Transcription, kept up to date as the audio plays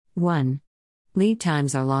1. Lead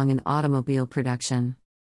times are long in automobile production.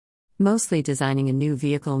 Mostly designing a new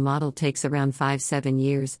vehicle model takes around 5-7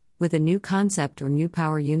 years, with a new concept or new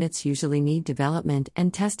power units usually need development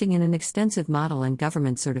and testing in an extensive model and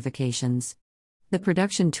government certifications. The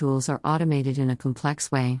production tools are automated in a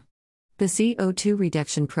complex way. The CO2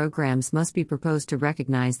 reduction programs must be proposed to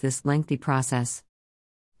recognize this lengthy process.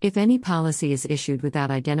 If any policy is issued without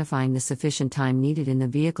identifying the sufficient time needed in the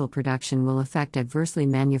vehicle production will affect adversely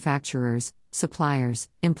manufacturers, suppliers,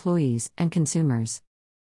 employees, and consumers.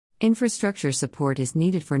 Infrastructure support is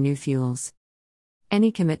needed for new fuels.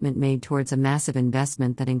 Any commitment made towards a massive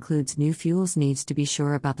investment that includes new fuels needs to be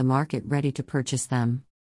sure about the market ready to purchase them.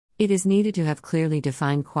 It is needed to have clearly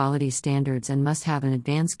defined quality standards and must have an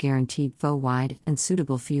advance guaranteed wide and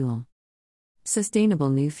suitable fuel. Sustainable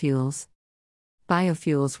new fuels.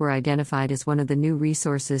 Biofuels were identified as one of the new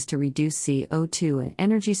resources to reduce CO2 and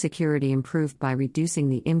energy security improved by reducing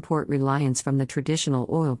the import reliance from the traditional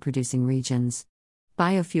oil-producing regions.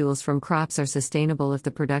 Biofuels from crops are sustainable if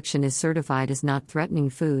the production is certified as not threatening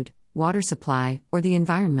food, water supply, or the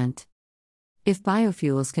environment. If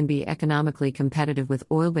biofuels can be economically competitive with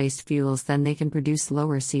oil-based fuels, then they can produce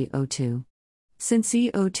lower CO2. Since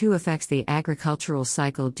CO2 affects the agricultural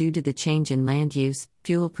cycle due to the change in land use,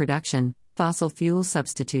 fuel production, fossil fuel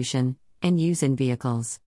substitution, and use in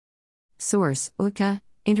vehicles. Source: UCA,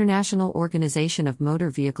 International Organization of Motor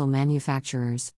Vehicle Manufacturers.